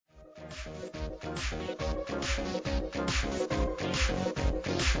So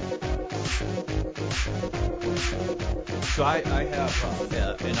I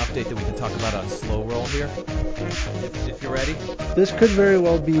have an update that we can talk about on slow roll here, if you're ready. This could very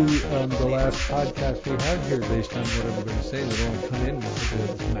well be the last podcast we have here, based on what everybody's saying. They don't want to come in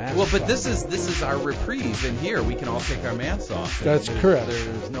with this mask. Well, but this is our reprieve in here. We can all take our masks off. That's correct.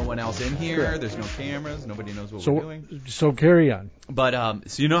 There's no one else in here. Correct. There's no cameras. Nobody knows what we're doing. So carry on. But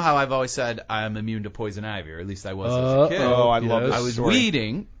so you know how I've always said I'm immune to poison ivy, or at least I was as a kid. Oh, I love this I was story.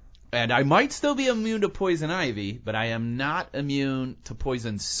 weeding. And I might still be immune to poison ivy, but I am not immune to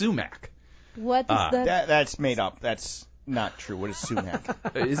poison sumac. What is that? That's made up. That's not true. What is sumac?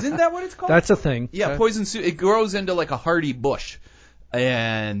 Isn't that what it's called? That's a thing. Yeah, poison it grows into like a hardy bush.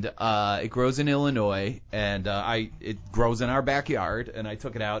 And it grows in Illinois, and it grows in our backyard, and I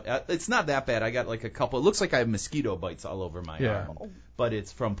took it out. It's not that bad. I got like a couple. It looks like I have mosquito bites all over my arm, but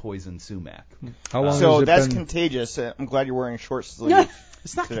it's from poison sumac. How long so has it that's been? contagious. I'm glad you're wearing short sleeves.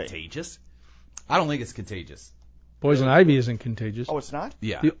 It's not today. contagious. I don't think it's contagious. Poison ivy isn't contagious. Oh, it's not?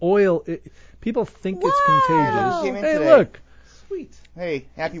 Yeah. The oil, people think it's contagious. Came in Hey, today. look. Sweet. Hey,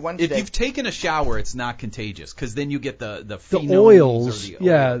 happy Wednesday. If you've taken a shower, it's not contagious because then you get the The phenols oils, or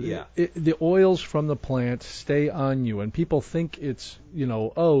the oil. the oils from the plant stay on you, and people think it's,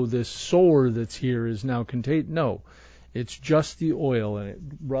 this sore that's here is now contagious. No, it's just the oil, and it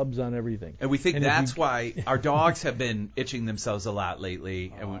rubs on everything. And we think that's why our dogs have been itching themselves a lot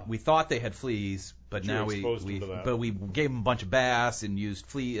lately. And we thought they had fleas, but now we gave them a bunch of baths and used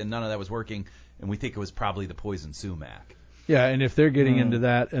flea, and none of that was working. And we think it was probably the poison sumac. Yeah, and if they're getting into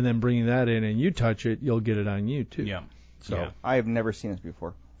that and then bringing that in, and you touch it, you'll get it on you too. Yeah. So I have never seen this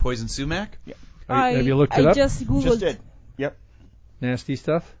before. Poison sumac? Yeah. Have you looked it up? I just googled. Just did. Yep. Nasty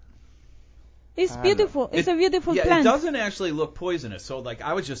stuff. It's beautiful. It's a beautiful Yeah, plant. it doesn't actually look poisonous. So like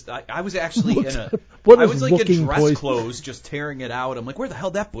I was actually in a What I is was like in looking dress poison? clothes just tearing it out. I'm like, where the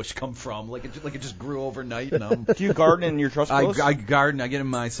hell did that bush come from? Like it just grew overnight. And Do you garden in your dress clothes? I garden. I get in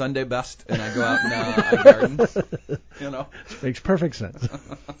my Sunday best and I go out and I garden. Makes perfect sense.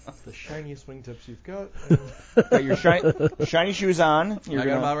 The shiniest wingtips you've got. Got your shiny shoes on. I got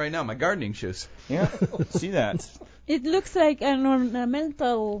them out right now. My gardening shoes. Yeah, see that. It looks like an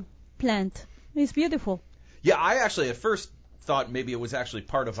ornamental plant. It's beautiful. Yeah, I actually at first thought maybe it was actually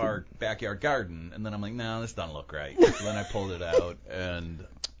part of our backyard garden, and then I'm like, no, this doesn't look right. So then I pulled it out, and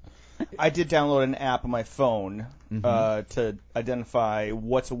I did download an app on my phone to identify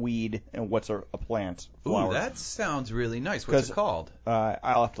what's a weed and what's a plant. Flower. Ooh, that sounds really nice. What's it called?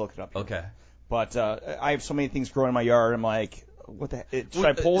 I'll have to look it up. Okay. But I have so many things growing in my yard. I'm like, what the? Should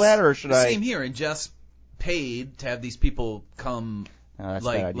I pull that or should I? Same here, and Jess paid to have these people come.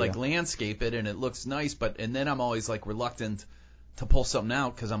 Like landscape it, and it looks nice, and then I'm always like reluctant to pull something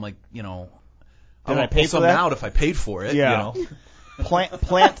out because I'm like, I won't pull something out if I paid for it. Yeah.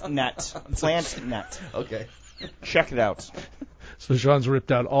 Plant net. Okay. Check it out. So Sean's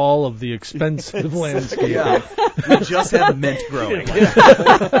ripped out all of the expensive landscaping. Yeah. We just have mint growing.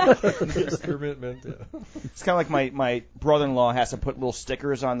 Excrement mint. Yeah. It's kind of like my brother-in-law has to put little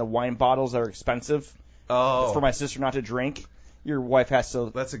stickers on the wine bottles that are expensive for my sister not to drink. Your wife has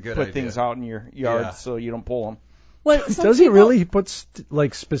to That's a good put idea. things out in your yard so you don't pull them. Well, Does he really? He puts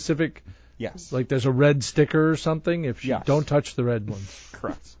like specific. Yes. Like there's a red sticker or something. If you don't touch the red ones.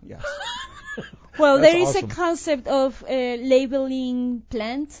 Correct. Yes. Well, That's there is awesome. a concept of labeling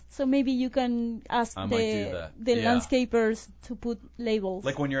plants, so maybe you can ask I might do that. the Yeah. landscapers to put labels.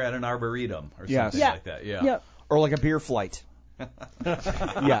 Like when you're at an arboretum or Yes. something Yeah. like that. Yeah. Yeah. Or like a beer flight.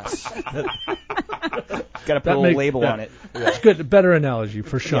 Yes. Got to put a little label on it. It's good. Better analogy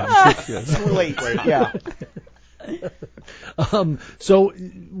for Sean. It's too late. Yeah. So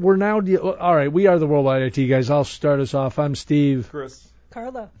we're now. All right. We are the Worldwide IT guys. I'll start us off. I'm Steve. Chris.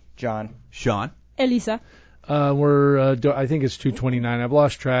 Carla. John. Sean. Elisa. I think it's 229. I've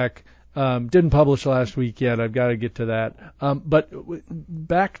lost track. Didn't publish last week yet. I've got to get to that. But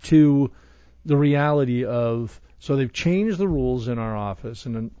back to the reality of. So they've changed the rules in our office,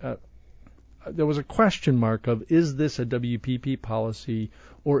 and there was a question mark of, is this a WPP policy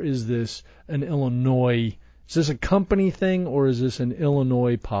or is this an Illinois, is this a company thing or is this an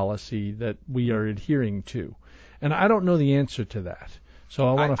Illinois policy that we are adhering to? And I don't know the answer to that. So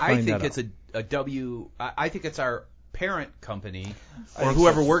I want to find that out. I think it's I think it's our parent company or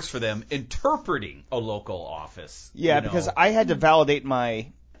whoever works for them interpreting a local office. Yeah, because I had to validate my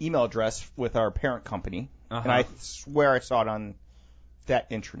email address with our parent company, and I swear I saw it on that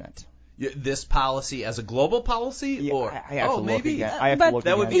intranet. This policy as a global policy, Yeah, or I have to look maybe again. I have But to look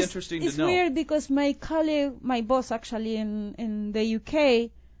that would again. be interesting to It's know. weird because my colleague, my boss actually in the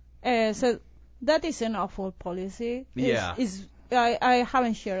UK, So that is an awful policy. Yeah. I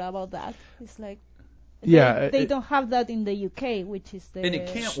haven't shared about that. It's like they don't have that in the UK, which is the and it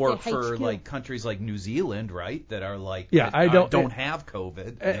can't work the for HQ. like countries like New Zealand, right? That are like don't have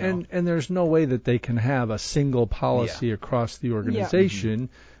COVID. And there's no way that they can have a single policy across the organization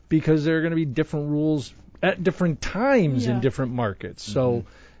because there are going to be different rules at different times in different markets. So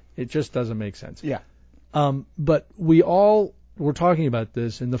it just doesn't make sense. Yeah. But we all were talking about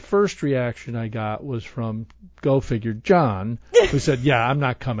this, and the first reaction I got was from, go figure, John, who said, "Yeah, I'm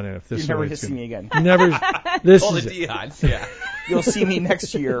not coming in if this." You're never to see me again. Never. This all is the Dion's, yeah. You'll see me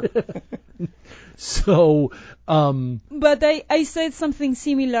next year. So. But I said something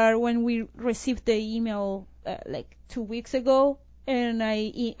similar when we received the email like 2 weeks ago, and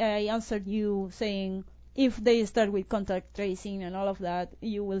I answered you saying, if they start with contact tracing and all of that,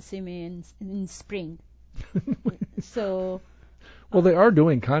 you will see me in spring. So. Well, they are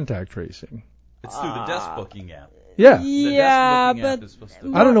doing contact tracing. It's through the desk booking app. Yeah. The desk booking but app is supposed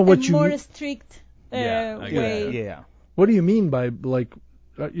to. I don't know what you more mean. strict Yeah, I get way. it. Yeah. What do you mean by, like,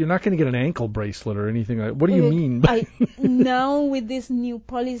 you're not going to get an ankle bracelet or anything like that? What do you mean by... Now with this new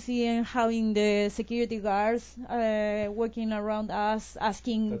policy and having the security guards working around us,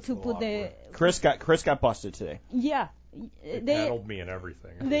 asking to put the... Chris got busted today. Yeah. They paddled me and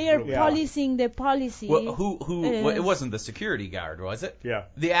everything. They are policing the policy. Well, it wasn't the security guard, was it? Yeah.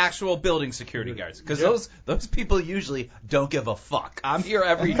 The actual building security guards. Because those people usually don't give a fuck. I'm here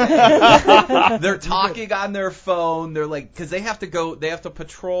every day. They're talking on their phone. They're like, because they have to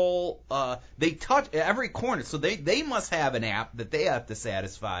patrol, they touch every corner. So they must have an app that they have to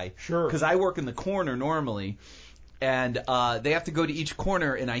satisfy. Sure. Because I work in the corner normally. And they have to go to each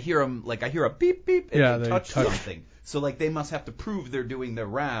corner, and I hear a beep, beep, and they touch something. So, like, they must have to prove they're doing their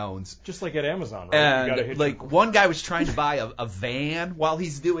rounds. Just like at Amazon, right? And, like, one guy was trying to buy a van while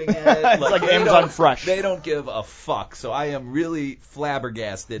he's doing it. Like Amazon Fresh. They don't give a fuck. So I am really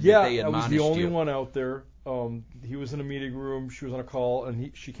flabbergasted Yeah, that they admonished you. I was the only one out there. He was in a meeting room. She was on a call,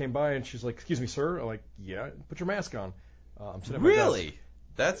 and she came by, and she's like, "Excuse me, sir." I'm like, "Yeah, put your mask on." I'm sitting at my desk. Really?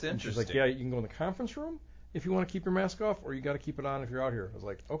 That's And interesting. she's like, "Yeah, you can go in the conference room if you want to keep your mask off, or you got to keep it on if you're out here." I was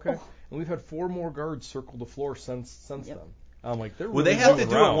like, "Okay." And we've had 4 more guards circle the floor since then. I'm like, they're really Well, they have to doing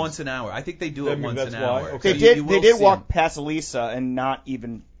do rounds. it once an hour. I think they do it Maybe once that's an why. hour. Okay. They So did you will walk see past Elisa and not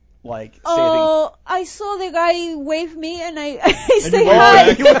even like say Oh, I saw the guy wave me, and I said you hi.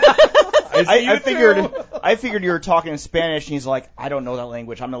 waved back. I figured you were talking in Spanish, and he's like, "I don't know that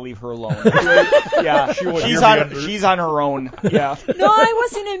language. I'm gonna leave her alone." Yeah, she's on her own. Yeah. No, I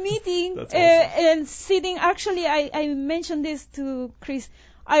was in a meeting That's awesome. and sitting. Actually, I mentioned this to Chris.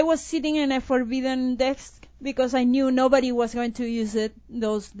 I was sitting in a forbidden desk because I knew nobody was going to use it.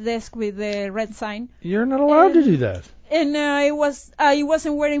 Those desks with the red sign. You're not allowed to do that. And I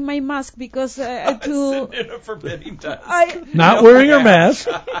wasn't wearing my mask because Sitting in a forbidding desk. Not wearing your mask.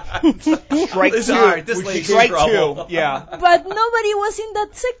 Strike This- two. all right, this lady's in Strike trouble. 2. Yeah. But nobody was in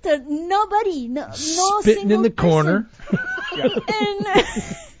that sector. Nobody. No Spitting single in the corner. person. And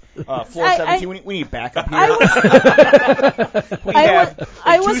Floor 17. We need backup here.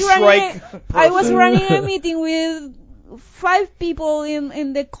 I was running a meeting with 5 people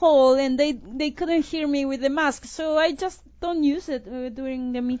in the call, and they couldn't hear me with the mask, so I just don't use it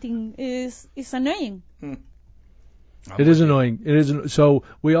during the meeting. It's annoying. It is annoying. It isn't. So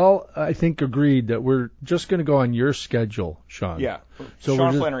we all, I think, agreed that we're just going to go on your schedule, Sean. Yeah. So Sean we're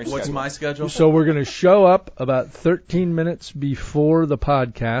just- Flannery's What's schedule. my schedule? So we're going to show up about 13 minutes before the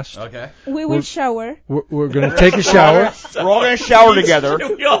podcast. Okay. We will shower. We're going to take a shower. We're all gonna shower together.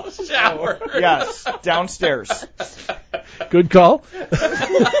 We all shower. Yes, downstairs. Good call.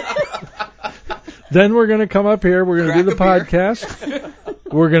 Then we're going to come up here. We're going to do the Crack a beer.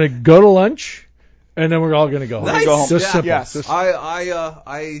 podcast. We're going to go to lunch. And then we're all going to go home. Nice. Go home. Just Yeah. simple. Yes. Just-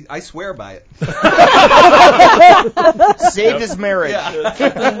 I swear by it. Saved his marriage.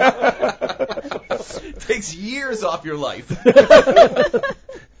 Takes years off your life.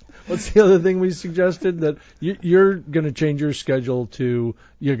 What's the other thing we suggested? That you're going to change your schedule to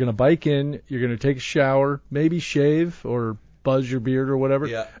you're going to bike in, you're going to take a shower, maybe shave or buzz your beard or whatever,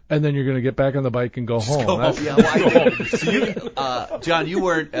 Yeah. and then you're going to get back on the bike and go home. Go home. That's- Yeah, well, so you, John, you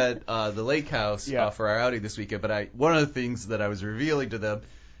weren't at the lake house for our outing this weekend, but one of the things that I was revealing to them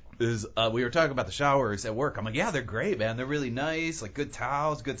is we were talking about the showers at work. I'm like, yeah, they're great, man. They're really nice, like good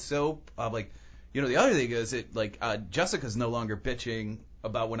towels, good soap. I'm like, the other thing is Jessica's no longer bitching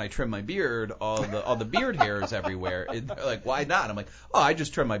about when I trim my beard, all the beard hairs everywhere. And they're like, why not? I'm like, oh, I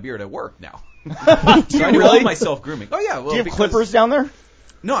just trim my beard at work now. So I do all my self grooming. Oh yeah, well, Do you have because- clippers down there?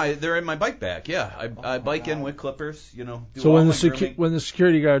 No, they're in my bike bag. Yeah, I bike in with clippers. Do So all when my the grooming. when the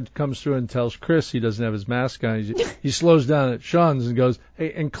security guard comes through and tells Chris he doesn't have his mask on, he slows down at Sean's and goes,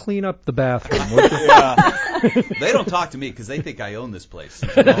 "Hey, and clean up the bathroom." They don't talk to me because they think I own this place.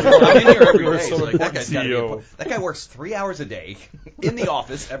 I'm in here every day. so So like, that, important, guy's gotta be CEO. that guy works 3 hours a day in the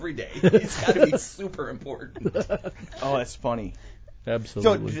office every day. He's got to be super important. Oh, that's funny. So,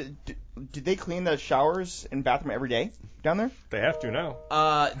 Absolutely. do they clean the showers and bathroom every day down there? They have to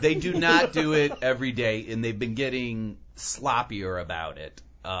now. They do not do it every day, and they've been getting sloppier about it.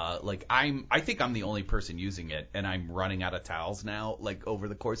 I think I'm the only person using it, and I'm running out of towels now, like over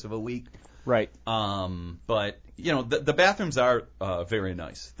the course of a week. Right. But the bathrooms are very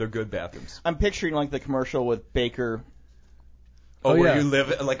nice. They're good bathrooms. I'm picturing like the commercial with Baker, Oh, yeah. where you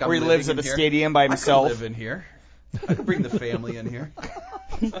live, like I'm where he lives at living the in here? stadium by I himself. could live in here. I could bring the family in here.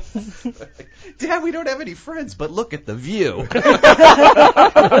 Dad, we don't have any friends, but look at the view.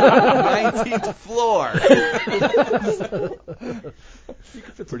 19th floor. You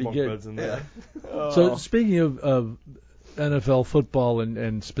can fit Pretty some bunk good. beds in there. So speaking of NFL football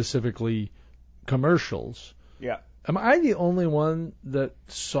and specifically commercials, Yeah. am I the only one that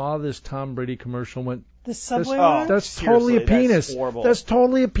saw this Tom Brady commercial and went, The subway Oh, one? that's seriously, totally a that's penis. horrible. That's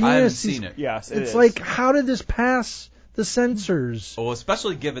totally a penis. I haven't seen it. Yes, It's is. like, how did this pass the censors? Well,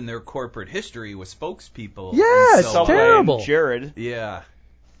 especially given their corporate history with spokespeople. Yeah, and it's so on. terrible. Jared. Yeah.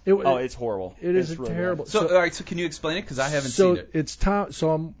 It's horrible. It is It's really terrible. bad. So, all right. So, can you explain it? Because I haven't so seen it. it's Tom.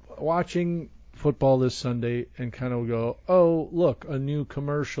 So I'm watching football this Sunday and kind of go, oh look, a new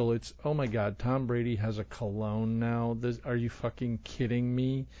commercial. It's, oh my God, Tom Brady has a cologne now. Are you fucking kidding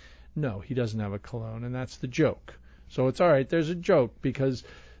me? No, he doesn't have a cologne, and that's the joke. So it's all right. There's a joke because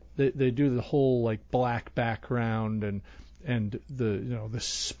they do the whole like black background and the the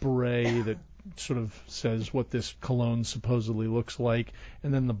spray that sort of says what this cologne supposedly looks like,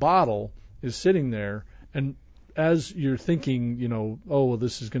 and then the bottle is sitting there, and as you're thinking, oh well,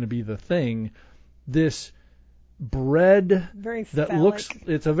 this is going to be the thing, this bread Very that phallic.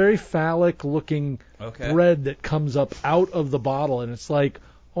 it's a very phallic looking Okay. bread that comes up out of the bottle, and it's like,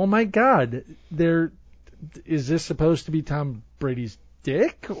 oh my God, is this supposed to be Tom Brady's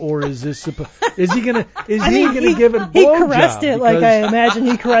dick, or is this is he gonna give it a He blowjob? caressed it like I imagine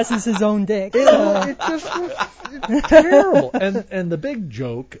he caresses his own dick. It just it's terrible. And the big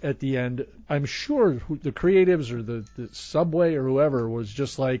joke at the end, I'm sure the creatives or the Subway or whoever was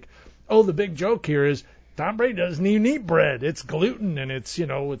just like, oh, the big joke here is Tom Brady doesn't even eat bread. It's gluten and it's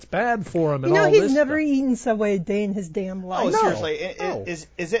it's bad for him and all He's this never stuff. eaten Subway a day in his damn life. Oh, No. seriously. No.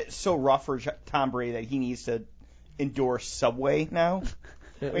 Is it so rough for Tom Brady that he needs to endorse Subway now?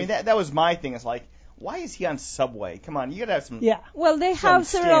 I mean, that was my thing. It's like, why is he on Subway? Come on, you gotta have some. Yeah. Well, they Some have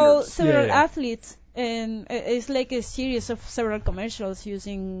several standards. Yeah. athletes, and it's like a series of several commercials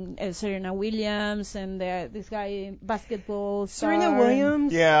using Serena Williams and this guy basketball star. Serena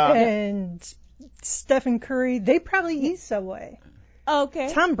Williams Yeah. and Stephen Curry, they probably eat Subway.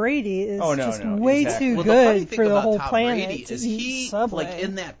 Okay. Tom Brady is Oh, no, just no, way exactly. too Well, the funny good thing for the about whole Tom planet Brady to is eat he, Subway. like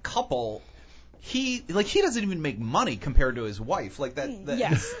in that couple, he doesn't even make money compared to his wife. Like that.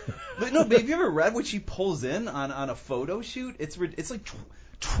 Yes. But have you ever read what she pulls in on a photo shoot? It's like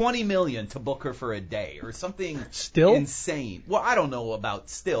 $20 million to book her for a day or something. Still? Insane. Well, I don't know about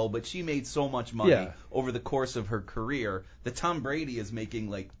still, but she made so much money Yeah. over the course of her career that Tom Brady is making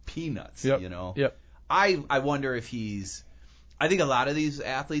like peanuts. Yep. Yep. I wonder if I think a lot of these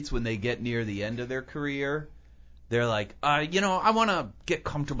athletes, when they get near the end of their career, they're like, I want to get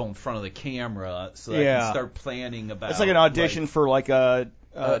comfortable in front of the camera so that I can start planning about. It's like an audition for like a.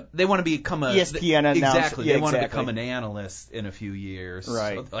 They want to become a ESPN announcer. Exactly. Yeah, They want to exactly. become an analyst in a few years.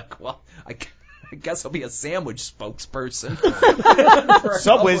 Right. So they're like, well, I guess I'll be a sandwich spokesperson.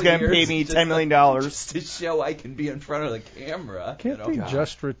 Subway's gonna pay me $10 million. Just to show I can be in front of the camera. Can't they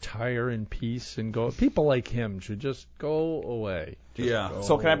just retire in peace and go? People like him should just go away. Yeah.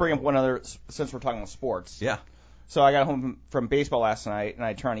 So can I bring up one other, since we're talking about sports? Yeah. So I got home from baseball last night, and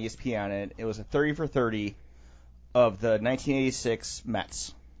I turned on ESPN, and it was a 30 for 30 of the 1986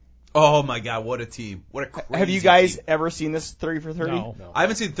 Mets. Oh my God, what a team! What a crazy Have you guys team. ever seen this 30 for 30? No. I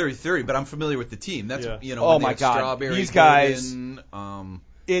haven't seen 30-30, but I'm familiar with the team. That's Yeah. Oh when they my had God. Strawberry These guys- Gordon,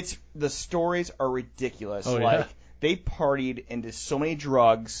 It's the stories are ridiculous. Oh, yeah? Like they partied into so many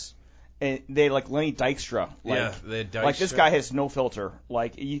drugs, and they like Lenny Dykstra. Like, Yeah, they had like this Dykstra. guy has no filter.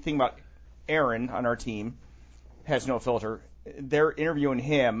 Like you think about Aaron on our team has no filter. They're interviewing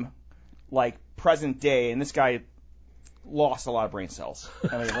him like present day, and this guy lost a lot of brain cells.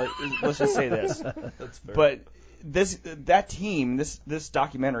 I mean, let's just say this. That's fair. But that team, this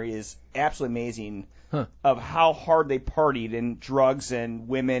documentary is absolutely amazing Huh. of how hard they partied in drugs and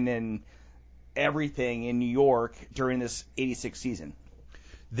women and everything in New York during this '86 season.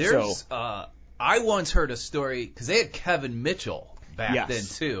 There's I once heard a story because they had Kevin Mitchell back Yes. then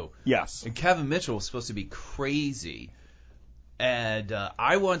too, Yes. and Kevin Mitchell was supposed to be crazy. And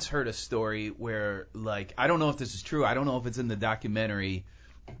I once heard a story where, like, I don't know if this is true. I don't know if it's in the documentary.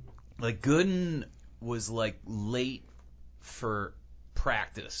 Like, Gooden was like late for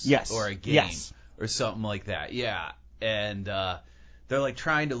practice Yes. or a game Yes. or something like that. Yeah, and they're like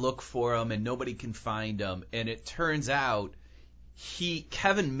trying to look for him, and nobody can find him. And it turns out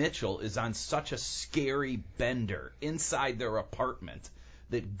Kevin Mitchell is on such a scary bender inside their apartment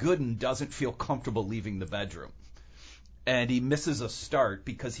that Gooden doesn't feel comfortable leaving the bedroom. And he misses a start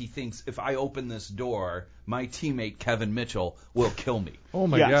because he thinks if I open this door, my teammate Kevin Mitchell will kill me. Oh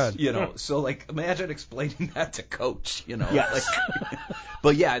my Yes. God. You know, so like imagine explaining that to coach, you know. Yes. Like,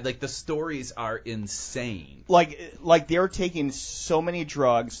 but yeah, like the stories are insane. Like they were taking so many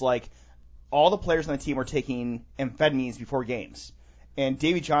drugs. Like all the players on the team were taking amphetamines before games. And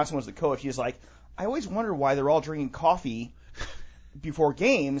Davey Johnson was the coach. He's like, I always wonder why they're all drinking coffee before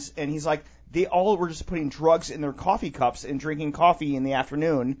games. And he's like, they all were just putting drugs in their coffee cups and drinking coffee in the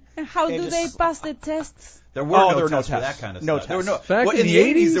afternoon. And how And do just- they pass the tests? There were there were no tests for tests. that kind of No stuff. There were tests. Back well, in in the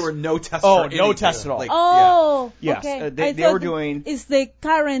the 80s 80s? there were no tests Oh, for no anything. tests at all. Like, Oh, Yes, okay. they I were thought doing- It's the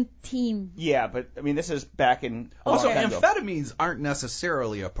current team. Yeah, but I mean, this is back in. a Also, long time ago. amphetamines aren't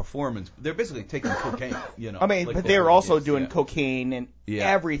necessarily a performance. They're basically taking cocaine, you know. I mean, like but they were before also games, doing yeah. cocaine and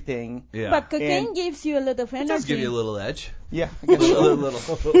Yeah. everything. Yeah. But cocaine And- gives you a lot of It energy. does give you a little edge. Yeah, A little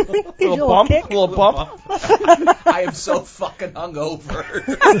little bump, kick. little bump. I am so fucking hungover.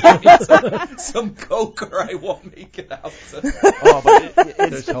 I need some coke or I won't make it out. Oh, but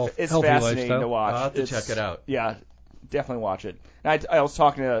it's There's healthy fascinating lifestyle. to watch. I'll have to It's- check it out. Yeah, definitely watch it. And I was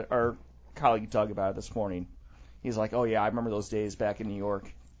talking to our colleague Doug about it this morning. He's like, "Oh yeah, I remember those days back in New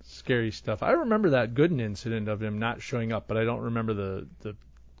York." Scary stuff. I remember that Gooden incident of him not showing up, but I don't remember the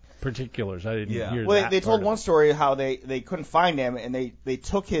particulars. I didn't Yeah. hear Well, that they part told of one it. story how they couldn't find him, and they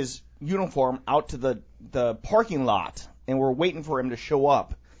took his uniform out to the parking lot and were waiting for him to show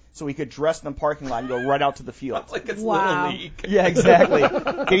up so he could dress in the parking lot and go right out to the field. Like it's Wow. Little League. Yeah, exactly.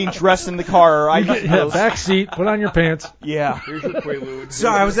 Getting dressed in the car. I used Yeah, those. back seat, put on your pants. Yeah. Here's your Quaalude.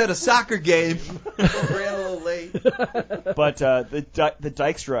 Sorry, I was at a soccer game. Ran a little late. But the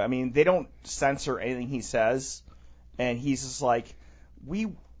Dykstra, I mean, they don't censor anything he says, and he's just like, we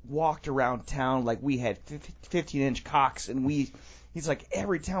walked around town like we had 15-inch cocks, and he's like,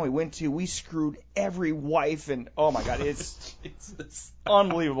 every town we went to, we screwed every wife, and oh my God, it's Jesus.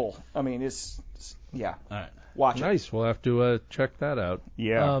 unbelievable. I mean, yeah, All right. watch it. Nice. We'll have to check that out.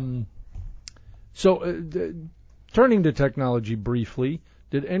 Yeah. So, turning to technology briefly,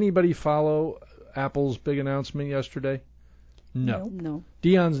 did anybody follow Apple's big announcement yesterday? No. No.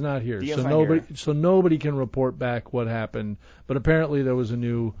 Dion's not here, Dion's so not nobody here. so nobody can report back what happened. But apparently there was a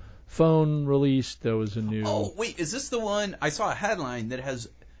new phone released. There was a new. Oh, wait, is this the one? I saw a headline that has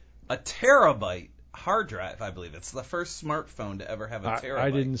a terabyte hard drive, I believe. It's the first smartphone to ever have a terabyte.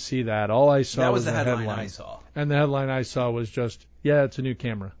 I didn't see that. All I saw That was the the headline I saw. And the headline I saw was just, yeah, it's a new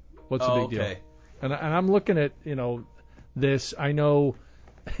camera. What's the Oh, big deal? okay. And I'm looking at, this. I know,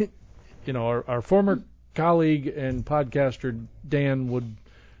 our former colleague and podcaster Dan would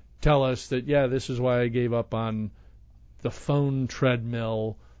tell us that, yeah, this is why I gave up on the phone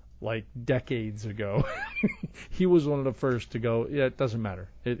treadmill like decades ago. He was one of the first to go, yeah, it doesn't matter.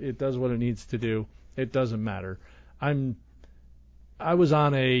 It does what it needs to do. It doesn't matter. I was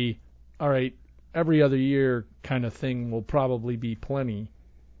on all right, every other year kind of thing will probably be plenty.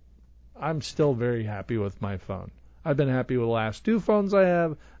 I'm still very happy with my phone. I've been happy with the last two phones I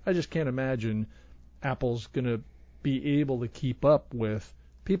have. I just can't imagine Apple's going to be able to keep up with.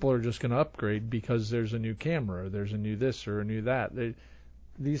 People are just going to upgrade because there's a new camera, or there's a new this or a new that.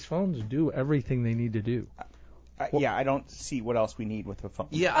 These phones do everything they need to do. Yeah, I don't see what else we need with the phone.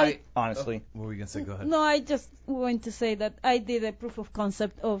 Yeah, honestly. What were you going to say? Go ahead. No, I just want to say that I did a proof of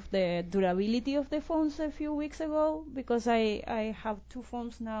concept of the durability of the phones a few weeks ago because I have two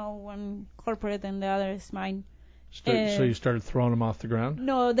phones now, one corporate and the other is mine. So you started throwing them off the ground?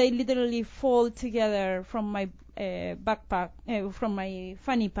 No, they literally fall together from my backpack, from my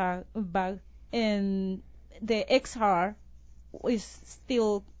fanny pack bag, and the XR is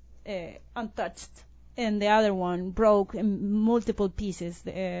still untouched, and the other one broke in multiple pieces.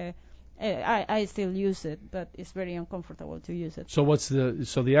 I still use it, but it's very uncomfortable to use it. So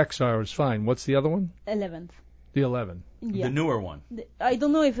the XR is fine. What's the other one? 11th. The 11. Yeah. The newer one. I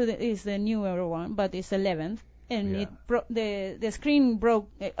don't know if it is the newer one, but it's 11th. and Yeah. the screen broke.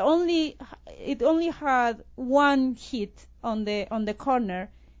 It only had one hit on the corner,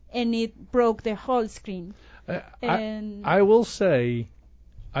 and it broke the whole screen. And I will say,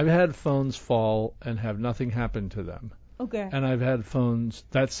 I've had phones fall and have nothing happen to them, okay. and I've had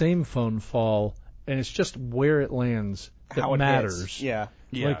that same phone fall, and it's just where it lands that How it matters. hits. Yeah.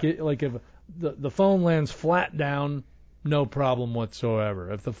 Yeah. Like if the phone lands flat down, no problem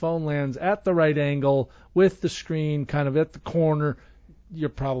whatsoever. If the phone lands at the right angle with the screen kind of at the corner, you're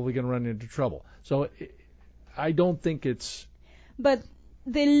probably going to run into trouble. So I don't think it's. But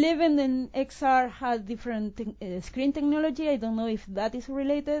the 11 and XR had different screen technology. I don't know if that is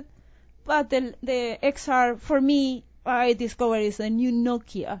related. But the XR, for me, I discovered is a new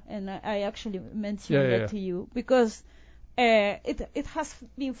Nokia, and I actually mentioned that to you because it has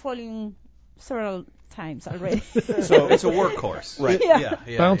been falling several times already. So It's a workhorse. Right.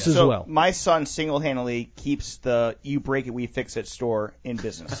 Yeah. Bounces So well. my son single-handedly keeps the "you break it, we fix it" store in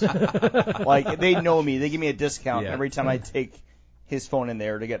business. Like they know me; they give me a discount Yeah. every time I take his phone in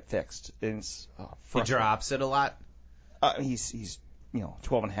there to get fixed. And it's He frustrating. drops it a lot. He's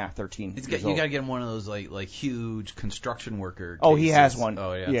 12 and a half, 13. You years old. got to get him one of those like huge construction worker. Oh, he cases. has one.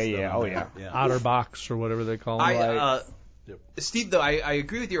 Oh yeah. Yeah, stuff yeah. in Oh, there. yeah. OtterBox or whatever they call them. Steve, though, I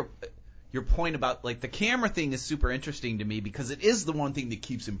agree with your point about like the camera thing is super interesting to me because it is the one thing that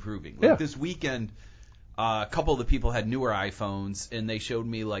keeps improving. Like this weekend, a couple of the people had newer iPhones and they showed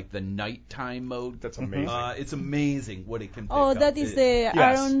me like the nighttime mode. That's amazing. It's amazing what it can pick Oh, up. that is the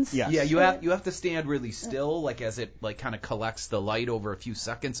Aaron's. Yes. Yeah, you have to stand really still, like as it like kind of collects the light over a few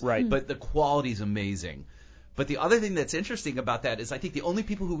seconds. Right. But the quality's amazing. But the other thing that's interesting about that is I think the only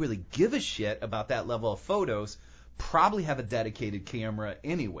people who really give a shit about that level of photos probably have a dedicated camera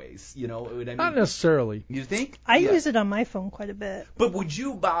anyways. You know what I mean? Not necessarily. You think? I Yeah. use it on my phone quite a bit. But would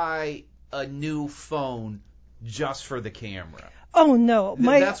you buy a new phone just for the camera? Oh no,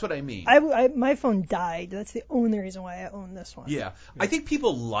 That's what I mean. my phone died. That's the only reason why I own this one. Yeah. I think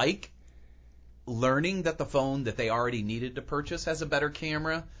people like learning that the phone that they already needed to purchase has a better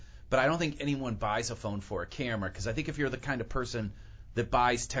camera, but I don't think anyone buys a phone for a camera because I think if you're the kind of person that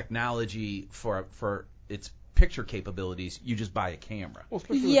buys technology for its picture capabilities, you just buy a camera. Well,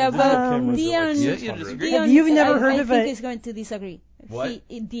 especially with Yeah, the digital but cameras, they're Dion, like Yeah, you 600. disagree? Have you never heard I of think it? he's going to disagree. What?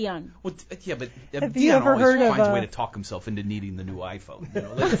 Dion. Well, yeah, but Have you Dion ever always heard of finds a way a- to talk himself into needing the new iPhone. You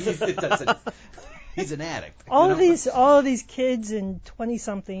know, like, he's an addict. All you of know? all of these kids and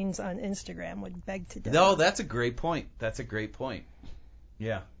 20-somethings on Instagram would beg to differ. No, that's a great point. That's a great point.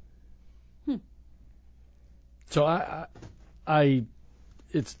 Yeah. So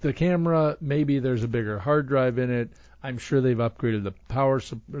it's the camera. Maybe there's a bigger hard drive in it. I'm sure they've upgraded the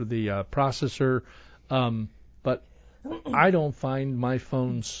processor, but I don't find my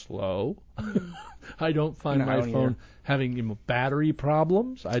phone slow. I don't find No, I my don't phone either. having battery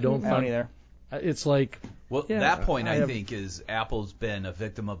problems. I don't I don't find either. it's like Well, Yeah, that point, I I have- think, is Apple's been a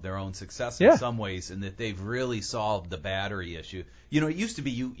victim of their own success Yeah. in some ways, in that they've really solved the battery issue. You know, it used to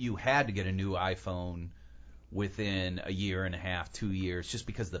be you had to get a new iPhone within a year and a half, 2 years, just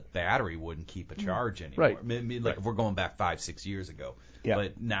because the battery wouldn't keep a charge anymore. Right. I mean, like if we're going back 5-6 years ago. Yeah.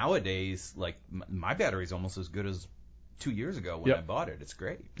 But nowadays, like my battery's almost as good as 2 years ago when Yep. I bought it. It's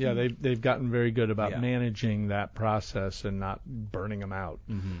great. yeah, they've gotten very good about Yeah. managing that process and not burning them out.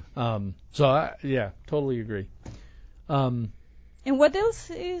 Mm-hmm. So totally agree. And what else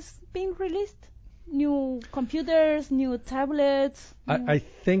is being released? New computers, new tablets. I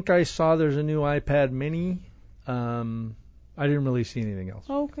think I saw there's a new iPad Mini. I didn't really see anything else.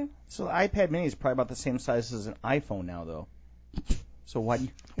 Oh, okay. So the iPad Mini is probably about the same size as an iPhone now, though. So why do you...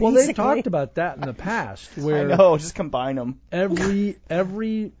 Well, they've Basically. talked about that in the past, I where know, just combine them.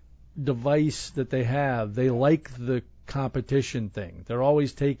 every device that they have, they like the competition thing. They're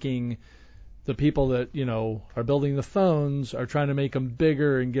always taking the people that are building the phones are trying to make them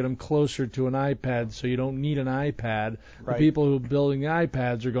bigger and get them closer to an iPad, so you don't need an iPad. Right. The people who are building the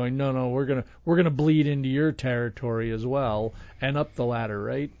iPads are going, no, we're gonna bleed into your territory as well and up the ladder,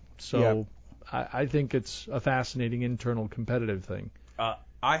 right? So I think it's a fascinating internal competitive thing.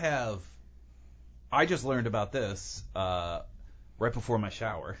 I just learned about this right before my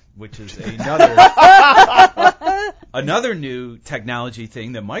shower, which is another new technology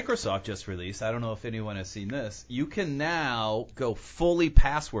thing that Microsoft just released. I don't know if anyone has seen this. You can now go fully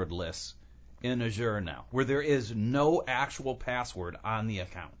passwordless in Azure now, where there is no actual password on the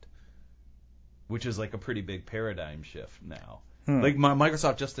account, which is like a pretty big paradigm shift now. Like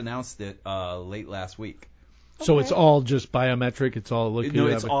Microsoft just announced it late last week. So it's all just biometric. It's all No,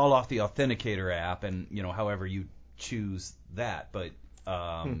 it's all off the Authenticator app, and however you choose that. But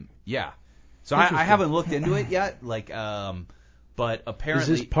yeah, So I haven't looked into it yet. But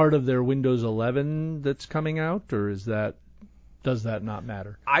apparently, is this part of their Windows 11 that's coming out, or does that not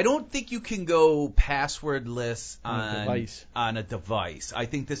matter? I don't think you can go passwordless on a device. I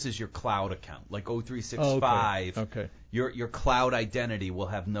think this is your cloud account, like O365. Okay. Your cloud identity will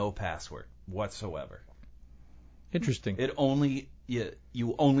have no password whatsoever. Interesting.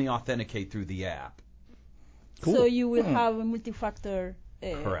 You only authenticate through the app. Cool. So you will have a multi-factor.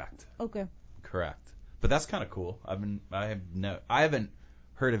 Correct. Okay. Correct. But that's kind of cool. I haven't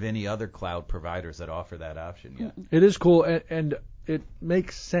heard of any other cloud providers that offer that option yet. It is cool, and it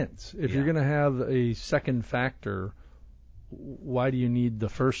makes sense. If you're going to have a second factor, why do you need the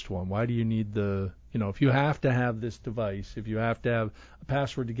first one? Why do you need if you have to have this device, if you have to have a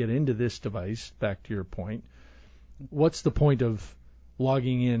password to get into this device, back to your point, what's the point of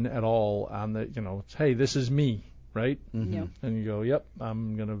logging in at all on it's, hey, this is me, right? Mm-hmm. Yep. And you go, yep,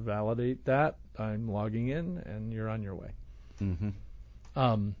 I'm going to validate that. I'm logging in, and you're on your way. Mm-hmm.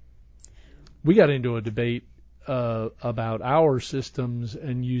 We got into a debate about our systems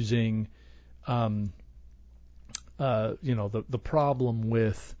and using, the problem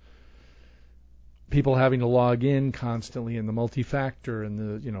with people having to log in constantly in the multi-factor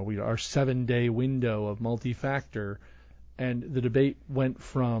and our 7-day window of multi-factor, and the debate went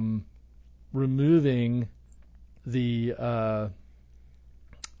from removing the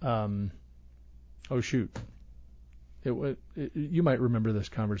you might remember this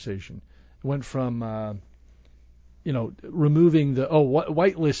conversation. It went from removing the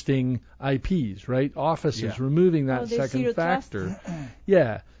whitelisting IPs, right? Offices, removing that second factor.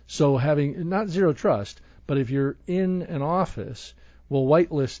 Yeah. So having not zero trust, but if you're in an office, we'll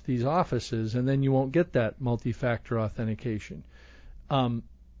whitelist these offices, and then you won't get that multi-factor authentication.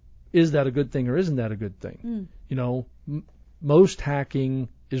 Is that a good thing or isn't that a good thing? Most hacking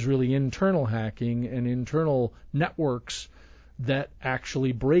is really internal hacking and internal networks that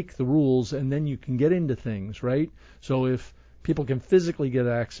actually break the rules, and then you can get into things, right? So if people can physically get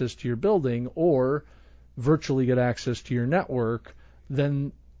access to your building or virtually get access to your network,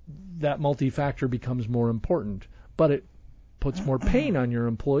 then that multi-factor becomes more important. But it puts more pain on your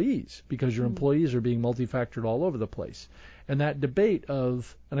employees because your employees are being multi-factored all over the place. And that debate and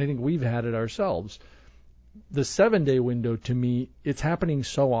I think we've had it ourselves, the 7-day window, to me, it's happening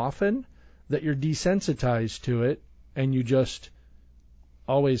so often that you're desensitized to it, and you just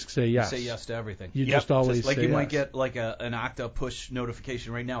always say yes. You say yes to everything. You just always like say you yes. might get like an Okta push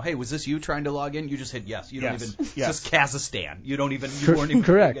notification right now. Hey, was this you trying to log in? You just hit yes. You don't even. It's just Kazakhstan. You weren't even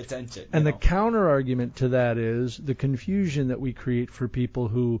correct. paying attention. And the counter argument to that is the confusion that we create for people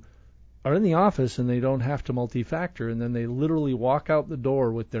who are in the office and they don't have to multi-factor, and then they literally walk out the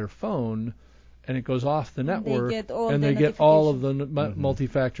door with their phone, and it goes off the network, they get all of the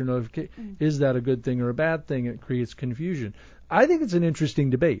multi-factor notification. Is that a good thing or a bad thing? It creates confusion. I think it's an interesting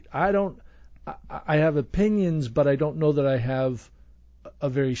debate. I have opinions, but I don't know that I have a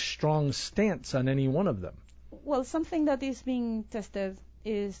very strong stance on any one of them. Well, something that is being tested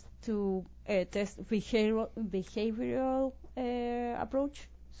is to test behavioral approach.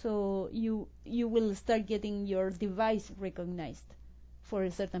 So you will start getting your device recognized for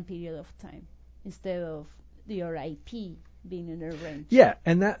a certain period of time, instead of your IP being in a range. Yeah,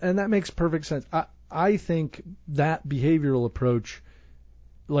 and that makes perfect sense. I think that behavioral approach,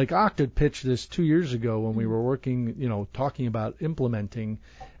 like Okta pitched this 2 years ago when we were working, talking about implementing,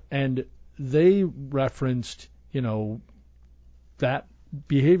 and they referenced, that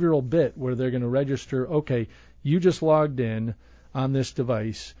behavioral bit where they're going to register, okay, you just logged in on this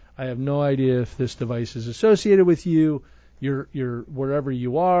device. I have no idea if this device is associated with you. You're wherever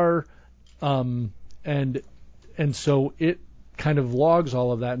you are. And so it kind of logs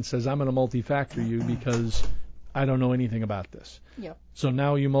all of that and says, I'm going to multi-factor you because I don't know anything about this. Yep. So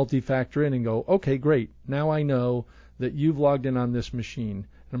now you multi-factor in and go, okay, great. Now I know that you've logged in on this machine.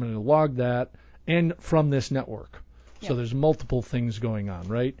 And I'm going to log that and from this network. Yep. So there's multiple things going on,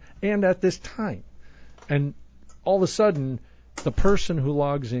 right? And at this time. And all of a sudden, the person who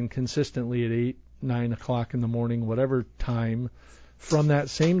logs in consistently at 8, 9 o'clock in the morning, whatever time, from that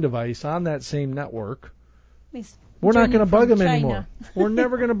same device on that same network, we're not going to bug him anymore. We're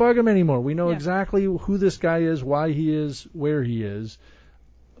never going to bug him anymore. We know exactly who this guy is, why he is, where he is.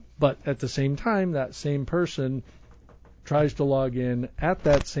 But at the same time, that same person tries to log in at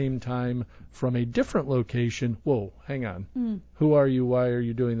that same time from a different location. Whoa, hang on. Who are you? Why are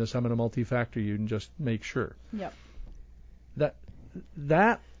you doing this? I'm going to multi-factor you and just make sure. Yep.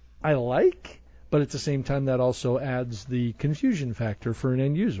 That I like, but at the same time, that also adds the confusion factor for an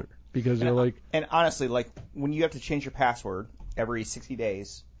end user. Because they're like... And honestly, like, when you have to change your password every 60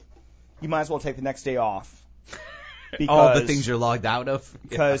 days, you might as well take the next day off. All the things you're logged out of.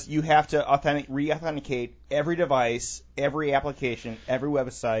 Because you have to re-authenticate every device, every application, every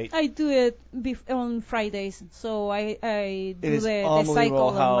website. I do it on Fridays, so I do is the unbelievable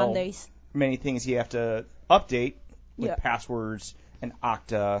cycle how on Mondays. Many things you have to update with Yeah. passwords and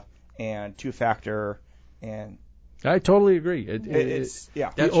Okta and two-factor and I totally agree. it's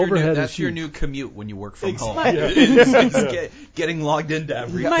yeah. That's The your new, overhead that's is your huge. new commute when you work from home. Exactly. It's getting logged into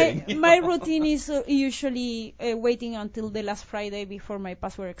everything. My routine is usually waiting until the last Friday before my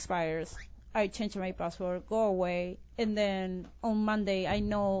password expires. I change my password, go away, and then on Monday I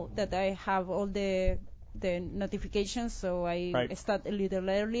know that I have all the notifications, so I Right. start a little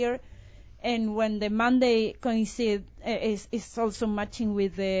earlier. And when the Monday coincides, is also matching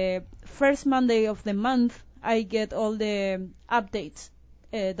with the first Monday of the month, I get all the updates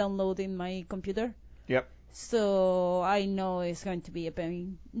downloaded in my computer. Yep. So I know it's going to be a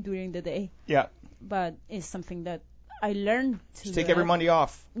pain during the day, Yeah. but it's something that I learned to Just take do. every Monday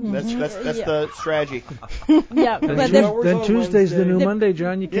off. That's Yeah. the strategy. Yeah, Then, but Tues- the, then Tuesday's the new The- Monday,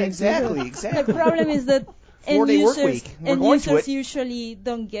 John. You Yeah, can't do that. exactly, the exactly. problem is that 4-day work week. We're end going to users it. usually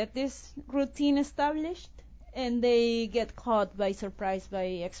don't get this routine established, and they get caught by surprise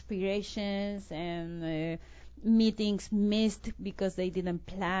by expirations and meetings missed because they didn't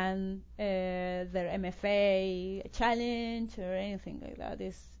plan their MFA challenge or anything like that.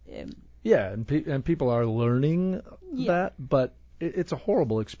 Yeah, and people are learning Yeah. that, but it's a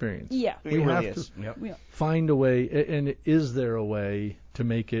horrible experience. Yeah. It We really have is. to find a way, and is there a way to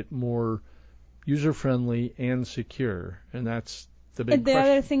make it more user-friendly and secure? And that's the big And the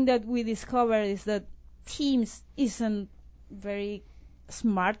question. other thing that we discovered is that Teams isn't very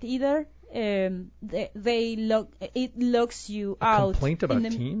smart either. It locks you A out complaint about in the,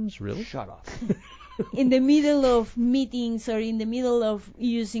 Teams, really? Shut up. in the middle of meetings or in the middle of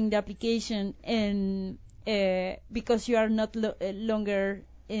using the application, and because you are not longer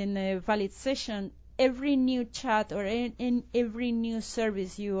in a valid session, every new chat or in every new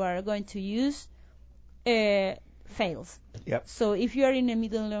service you are going to use fails. Yep. So if you are in the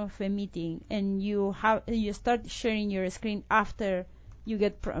middle of a meeting and you start sharing your screen after you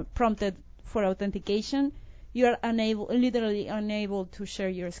get prompted for authentication, you are literally unable to share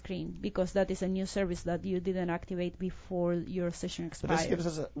your screen because that is a new service that you didn't activate before your session But expired. this gives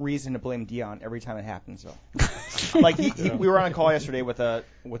us a reason to blame Dion every time it happens, though. Like we were on a call yesterday with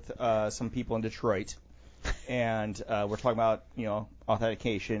some people in Detroit, and we're talking about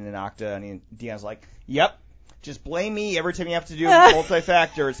authentication and Okta, and Dion's like, "Yep, just blame me every time you have to do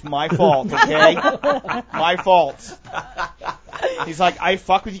multi-factor. It's my fault, okay? My fault." He's like, "I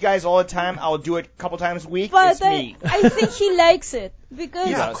fuck with you guys all the time. I'll do it a couple times a week. But It's me." I think he likes it because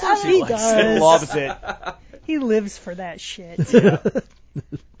He does. I mean, He does. He loves it. He lives for that shit.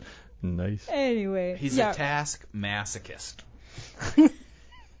 Nice. anyway. He's yeah. a task masochist.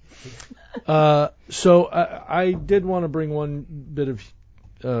 So I did want to bring one bit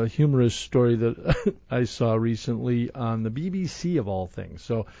of humorous story that I saw recently on the BBC of all things.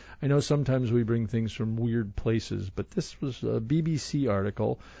 So I know sometimes we bring things from weird places, but this was a BBC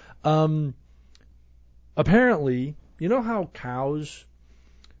article. Apparently, you know how cows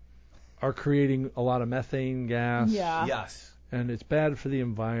are creating a lot of methane gas? Yeah. Yes. And it's bad for the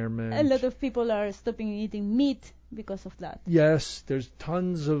environment. A lot of people are stopping eating meat because of that. Yes, there's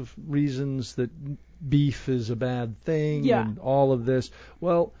tons of reasons that beef is a bad thing Yeah. and all of this.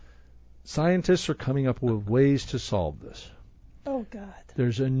 Well, scientists are coming up with ways to solve this. Oh God.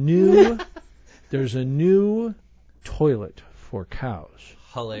 There's a new toilet for cows.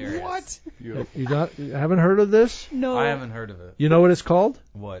 Hilarious. What? You haven't heard of this? No. I haven't heard of it. You know what it's called?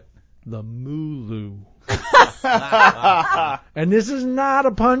 What? The Mooloo. And this is not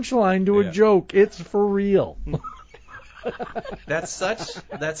a punchline to a Yeah. joke. It's for real. That's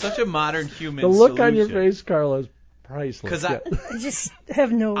such a modern human The look on your solution. face, Carlos, priceless. Because Yeah. I just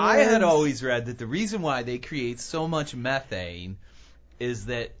have no I had words. always read that the reason why they create so much methane is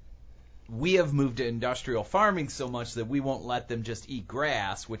that we have moved to industrial farming so much that we won't let them just eat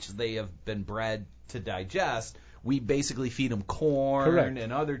grass, which they have been bred to digest. We basically feed them corn Correct.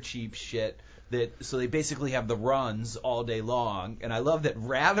 and other cheap shit. So they basically have the runs all day long. And I love that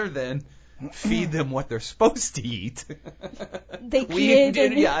rather than feed them what they're supposed to eat, They we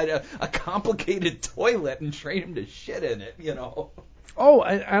created did a complicated toilet and train them to shit in it, Oh,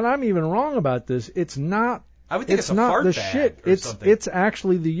 and I'm even wrong about this. It's not. I would think it's a not fart the bag shit. or It's something. it's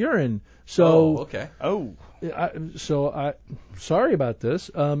actually the urine. Oh, So, okay. Oh. sorry about this.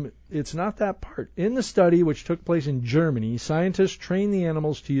 It's not that part. In the study, which took place in Germany, scientists trained the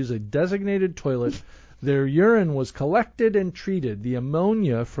animals to use a designated toilet Their urine was collected and treated. The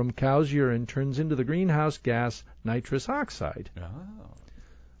ammonia from cow's urine turns into the greenhouse gas nitrous oxide. Oh.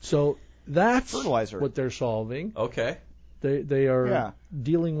 So that's Fertilizer. what they're solving. Okay. They are Yeah.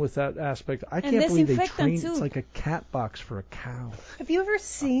 dealing with that aspect. I And can't believe they disinfectant, train. too. It's like a cat box for a cow. Have you ever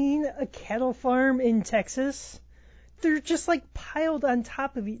seen a cattle farm in Texas? They're just like piled on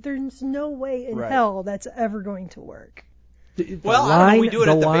top of each. There's no way in Right. hell that's ever going to work. Well, I don't know. We do it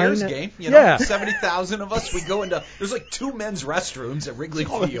at the Bears game. You know, Yeah. 70,000 of us. We go into. There's like 2 men's restrooms at Wrigley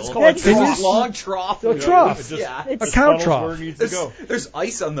Field. it's called a It's this trough. long trough. A trough. It just- Yeah. It's- A cow funnels trough. where it needs to go. There's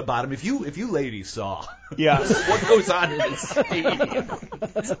ice on the bottom. If you ladies saw Yeah. what goes on in this stadium,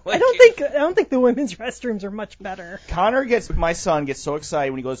 I don't think the women's restrooms are much better. My son gets so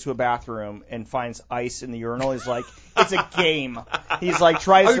excited when he goes to a bathroom and finds ice in the urinal. He's like, it's a game. He's like,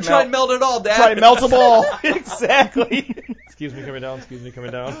 try I'm to trying to melt it all, Dad. try to melt them all. Exactly. Excuse me, coming down. Excuse me,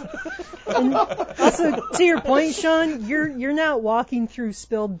 coming down. And also, to your point, Sean, you're not walking through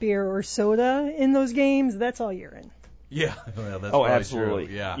spilled beer or soda in those games. That's all urine. Yeah, well, that's Oh, probably absolutely.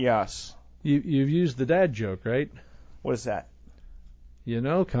 true. Yeah. Yes. You've used the dad joke, right? What is that? You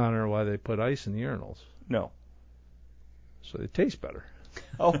know, Connor, why they put ice in the urinals. No. So they taste better.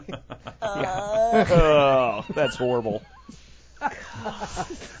 Oh. Yeah. Oh, that's horrible.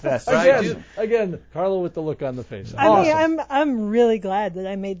 That's Again, Carlo with the look on the face. I Awesome. mean, I'm really glad that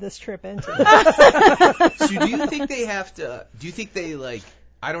I made this trip into it. So do you think they have to? Do you think they like?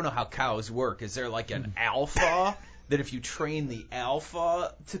 I don't know how cows work. Is there like an alpha that if you train the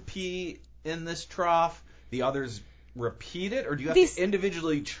alpha to pee in this trough, the others repeat it, or do you have to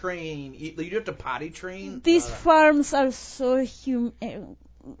individually train? You have to potty train. These farms are so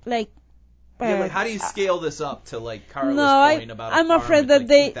like. Yeah, like how do you scale this up to like Carla's No, point about? I'm a farm afraid with,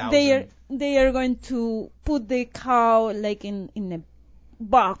 that like, they are going to put the cow like in a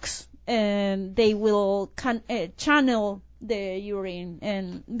box, and they will channel the urine,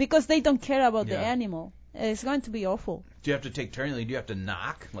 and because they don't care about the animal, it's going to be awful. Do you have to take turns? Do you have to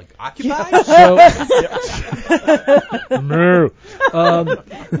knock? Like occupy? No.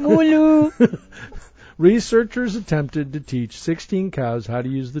 Mulu. Researchers attempted to teach 16 cows how to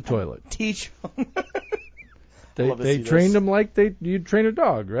use the toilet. teach. They trained them like you'd train a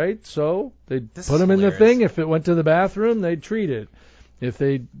dog, right? So they'd This put is them in the hilarious. thing. If it went to the bathroom, they'd treat it. If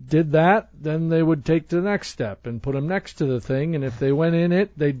they did that, then they would take the next step and put them next to the thing. And if they went in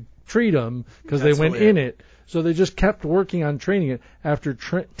it, they'd treat them because they That's went hilarious. in it. So they just kept working on training it. After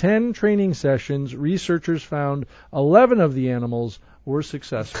 10 training sessions, researchers found 11 of the animals were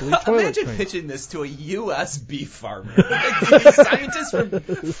successfully toilet Imagine trained. pitching this to a U.S. beef farmer. Like, these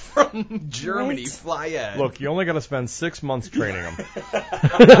scientists from Germany fly in. Look, you only got to spend 6 months training them. and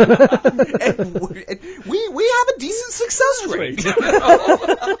we have a decent success rate.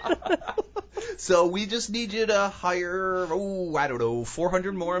 So we just need you to hire,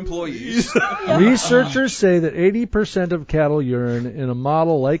 400 more employees. Researchers say that 80% of cattle urine in a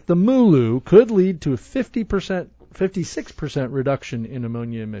model like the Mulu could lead to a 56% reduction in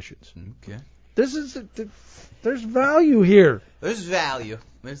ammonia emissions. Okay. There's value here. There's value.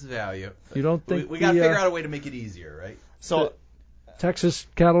 There's value. You don't think we got to figure out a way to make it easier, right? So Texas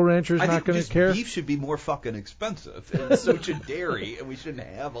cattle ranchers I not think going to just care? beef should be more fucking expensive, and so should dairy, and we shouldn't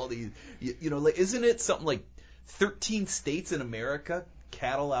have all these. Like, isn't it something like 13 states in America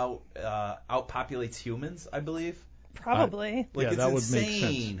cattle outpopulates humans? I believe. Probably. Like, Yeah, it's that would make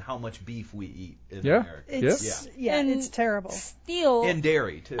insane sense. how much beef we eat in Yeah. America. Yeah, And it's terrible. Still, And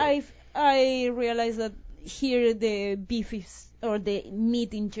dairy too. I realize that here the beef is, or the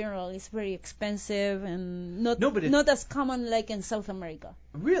meat in general, is very expensive and not as common like in South America.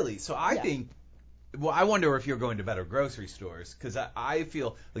 Really? So I Yeah. think. Well, I wonder if you're going to better grocery stores, because I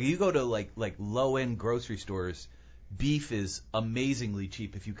feel like you go to like low end grocery stores, beef is amazingly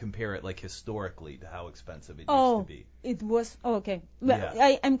cheap if you compare it like historically to how expensive it used to be. It was okay. But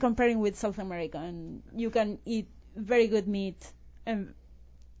Yeah. I'm comparing with South America, and you can eat very good meat and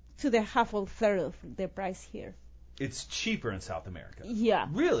to the half or third of the price here. It's cheaper in South America. Yeah.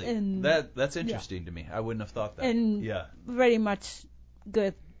 Really? And That's interesting to me. I wouldn't have thought that. And yeah. very much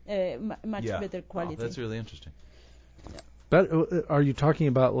good, much Yeah. better quality. Oh, that's really interesting. But are you talking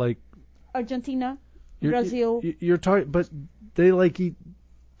about like Argentina, you're, Brazil. You're talking, but they like eat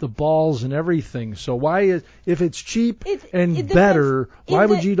the balls and everything. So why if it's cheap It and depends. better, why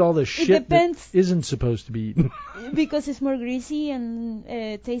would you eat all the shit that depends. isn't supposed to be eaten? Because it's more greasy and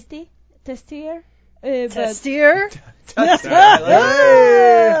tastier. Testier?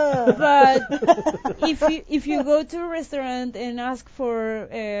 But if you go to a restaurant and ask for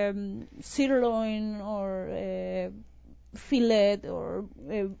sirloin or fillet or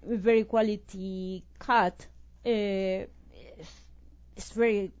a very quality cut, it's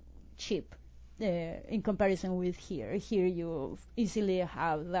very cheap in comparison with here. Here you easily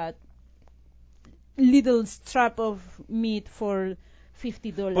have that little strap of meat for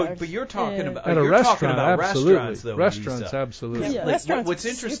 $50. But you're talking about At a you're restaurant, talking about absolutely. restaurants though. Restaurants, Lisa. absolutely. Yeah, Like, restaurants what's are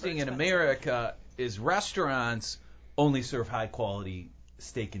interesting super in expensive. America is restaurants only serve high quality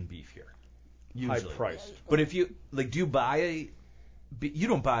steak and beef here. High Usually. priced. But if you do you buy you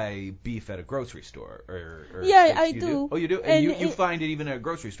don't buy beef at a grocery store or Yeah, steaks, I you do. Oh, you do? And you it- find it even at a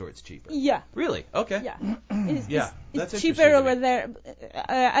grocery store it's cheaper. Yeah, Really? Okay. yeah. It's, Yeah, it's, that's it's interesting cheaper to over me. there.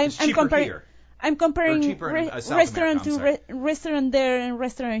 It's cheaper comparing. here. I'm comparing cheaper in, South restaurant America, to restaurant there and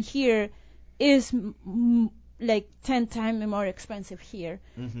restaurant here is like 10 times more expensive here.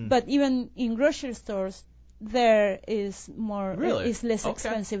 Mhm. But even in grocery stores, there is more. Really? Is less Okay.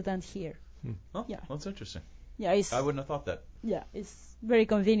 expensive than here. Oh, Yeah. that's interesting. Yeah, it's I wouldn't have thought that. it's very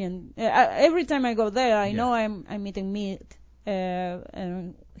convenient. Every time I go there, I know I'm eating meat.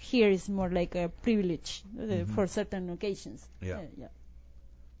 And here is more like a privilege for certain occasions. Yeah. Yeah.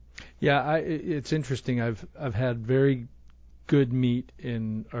 Yeah, it's interesting. I've had very good meat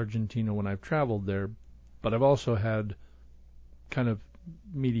in Argentina when I've traveled there, but I've also had kind of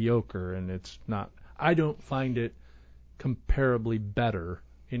mediocre, and it's not. I don't find it comparably better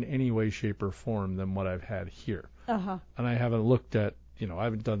in any way, shape, or form than what I've had here. Uh-huh. And I haven't looked at, I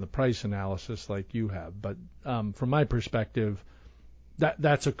haven't done the price analysis like you have, but from my perspective,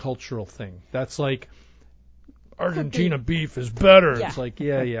 that's a cultural thing. That's like Argentina beef is better. Yeah. It's like,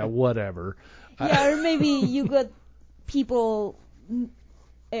 yeah, whatever. Yeah, or maybe you got people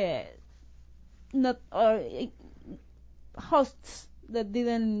not hosts that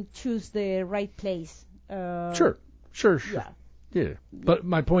didn't choose the right place. Sure. Yeah. Yeah. But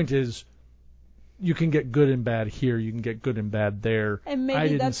my point is, you can get good and bad here. You can get good and bad there. And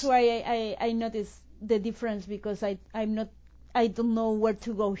maybe that's why I noticed the difference because I don't know where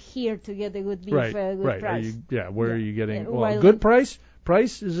to go here to get a good beef, Right. good Right. price. Where are you getting? Yeah, Well, while- good price.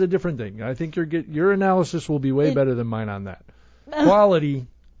 Price is a different thing. I think your analysis will be way better than mine on that. Quality.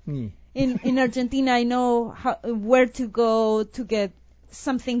 In Argentina, I know where to go to get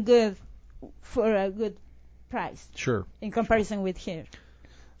something good for a good price Sure. in comparison with here.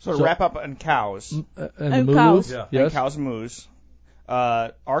 So to So- wrap up on cows, And the cows. moo? Yeah. Yes. and cows and moose,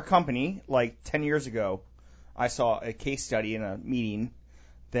 our company, like 10 years ago, I saw a case study in a meeting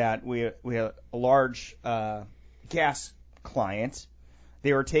that we had a large gas client.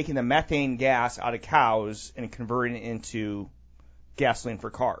 They were taking the methane gas out of cows and converting it into gasoline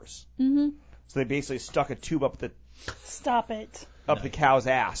for cars. Mm-hmm. So they basically stuck a tube up Stop it. the cow's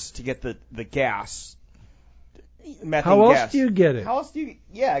ass to get the gas. Methane How else gas. do you get it? How else do you?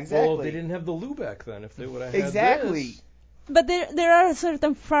 Yeah, exactly. Well, they didn't have the lube back then. If they would have had Exactly. this, But there are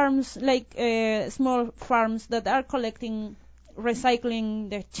certain farms, like small farms, that are collecting, recycling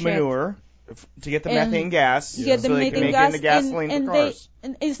the shit. Manure to get the And methane gas. You get the so they methane can make gas, it into gasoline and for cars.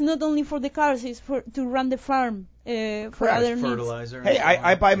 and it's not only for the cars; it's to run the farm for Correct. other needs. Fertilizer. Hey,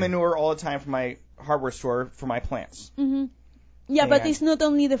 I buy manure all the time from my hardware store for my plants. Hmm. Yeah, but And- it's not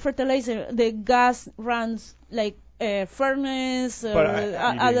only the fertilizer. The gas runs like furnace or But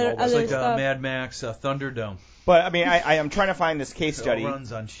other It's other like stuff. Mad Max Thunderdome. But I mean, I am trying to find this case It all study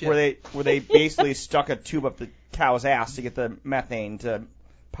runs on shit. where they basically stuck a tube up the cow's ass to get the methane to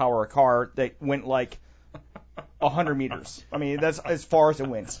power a car that went like 100 meters. I mean, that's as far as it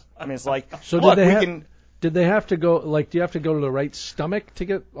went. I mean, it's like, So look, did they we have? can. Did they have to go? Like, do you have to go to the right stomach to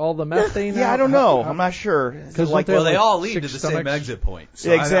get all the methane? Yeah, out? I don't know. I'm not sure. 'Cause like, don't Well, they like all lead to 6 the same stomachs? exit point.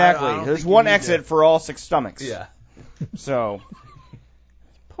 So exactly. I don't There's think you one need exit to- for all 6 stomachs. Yeah. So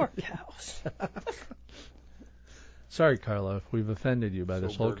Poor cows. Sorry, Carla, if we've offended you by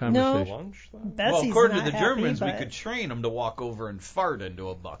this whole Burger conversation. lunch, then? Betsy's Well, according to not the happy, Germans, we but- could train them to walk over and fart into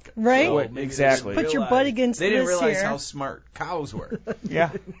a bucket. Right? So maybe they Exactly. didn't Put your realize- butt against They didn't this realize here. how smart cows were. yeah,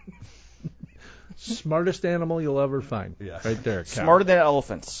 Smartest animal you'll ever find. Yeah. Right there. Cow. smarter than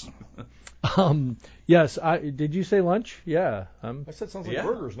elephants. Yes. Did you say lunch? Yeah. I said sounds like Yeah.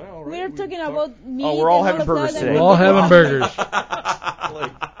 burgers now, right? We're We talking talked- about meat. Oh, we're all and having of burgers that, today. and We're all having burgers.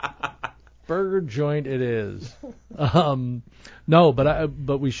 like, Burger joint it is. No,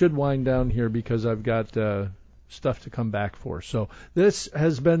 but we should wind down here because I've got stuff to come back for. So this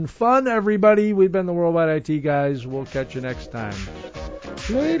has been fun, everybody. We've been the Worldwide IT guys. We'll catch you next time.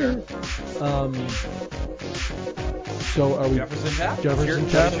 Later. So are we? Jefferson Tap? Jefferson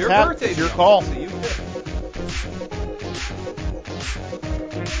It's Tap? your Tap, birthday. it's your Joe. call. So you pick.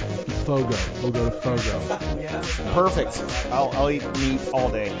 Fogo. We'll go to Fogo. Perfect. I'll eat meat all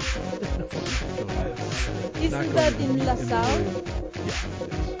day. Isn't that in LaSalle? Yeah,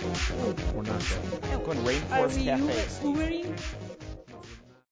 it is. We're not going. I'm going to Are Rainforest we Cafe. Ubering?